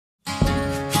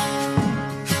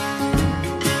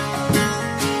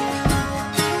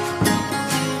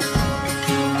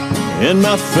In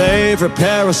my favorite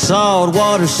pair of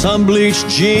saltwater sun-bleached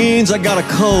jeans, I got a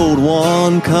cold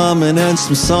one coming and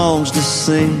some songs to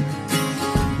sing.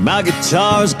 My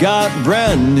guitar's got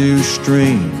brand new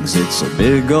strings. It's a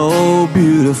big old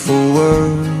beautiful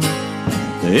world.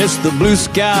 It's the blue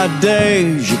sky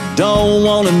days you don't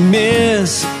want to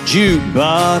miss.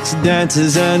 Jukebox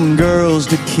dances and girls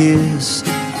to kiss.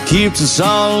 Keeps us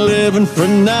all living for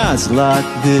nights like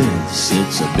this.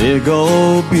 It's a big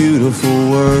old beautiful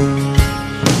world.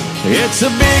 It's a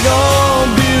big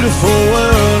old beautiful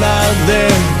world out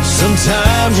there.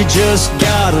 Sometimes you just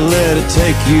gotta let it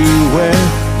take you where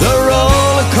the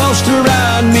roller coaster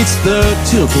ride meets the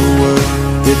tilt-a-whirl.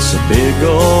 It's a big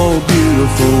old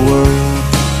beautiful world.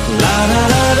 La da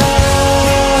da da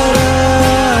da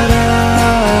da da.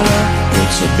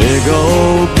 It's a big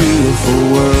old beautiful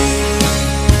world.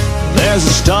 There's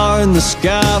a star in the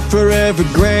sky for every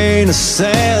grain of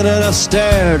sand, and I've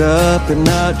stared up at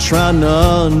night trying to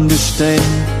understand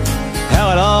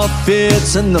how it all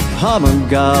fits in the palm of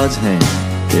God's hand.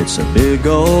 It's a big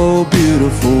old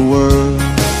beautiful world.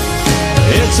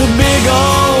 It's a big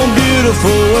old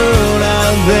beautiful world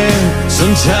out there.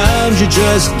 Sometimes you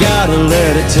just gotta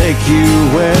let it take you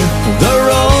where the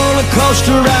roller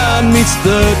coaster ride meets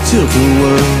the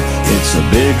tilt-a-whirl. It's a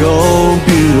big old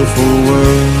beautiful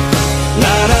world. La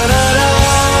da da da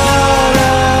da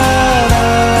da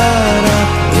da.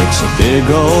 It's a big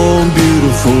old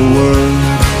beautiful world.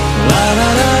 La da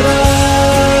da da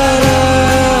da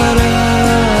da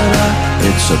da.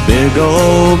 It's a big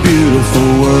old beautiful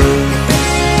world.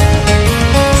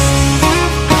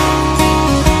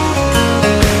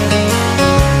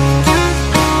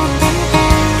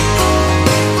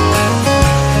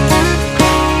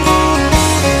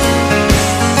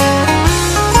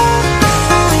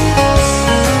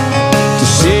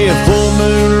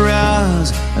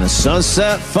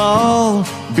 Sunset fall,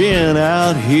 being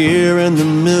out here in the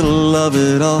middle of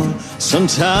it all.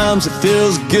 Sometimes it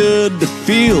feels good to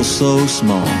feel so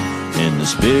small in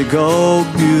this big old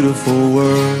beautiful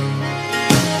world.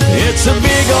 It's a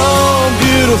big old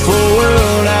beautiful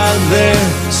world out there.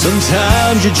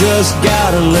 Sometimes you just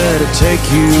gotta let it take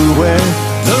you where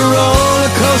the roller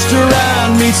coaster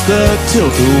ride meets the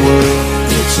tilt-a-whirl.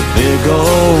 It's a big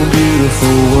old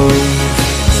beautiful world.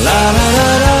 La da da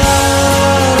da.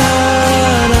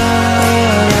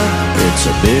 It's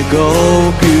a big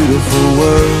old beautiful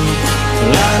world.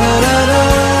 La da da da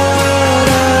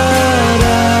da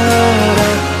da da.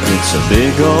 It's a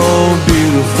big old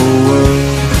beautiful world.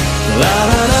 La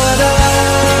da da da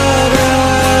da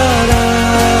da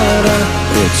da.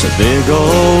 It's a big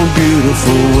old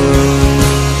beautiful world.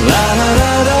 La da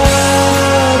da da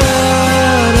da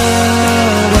da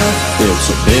da. It's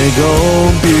a big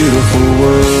old beautiful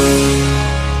world.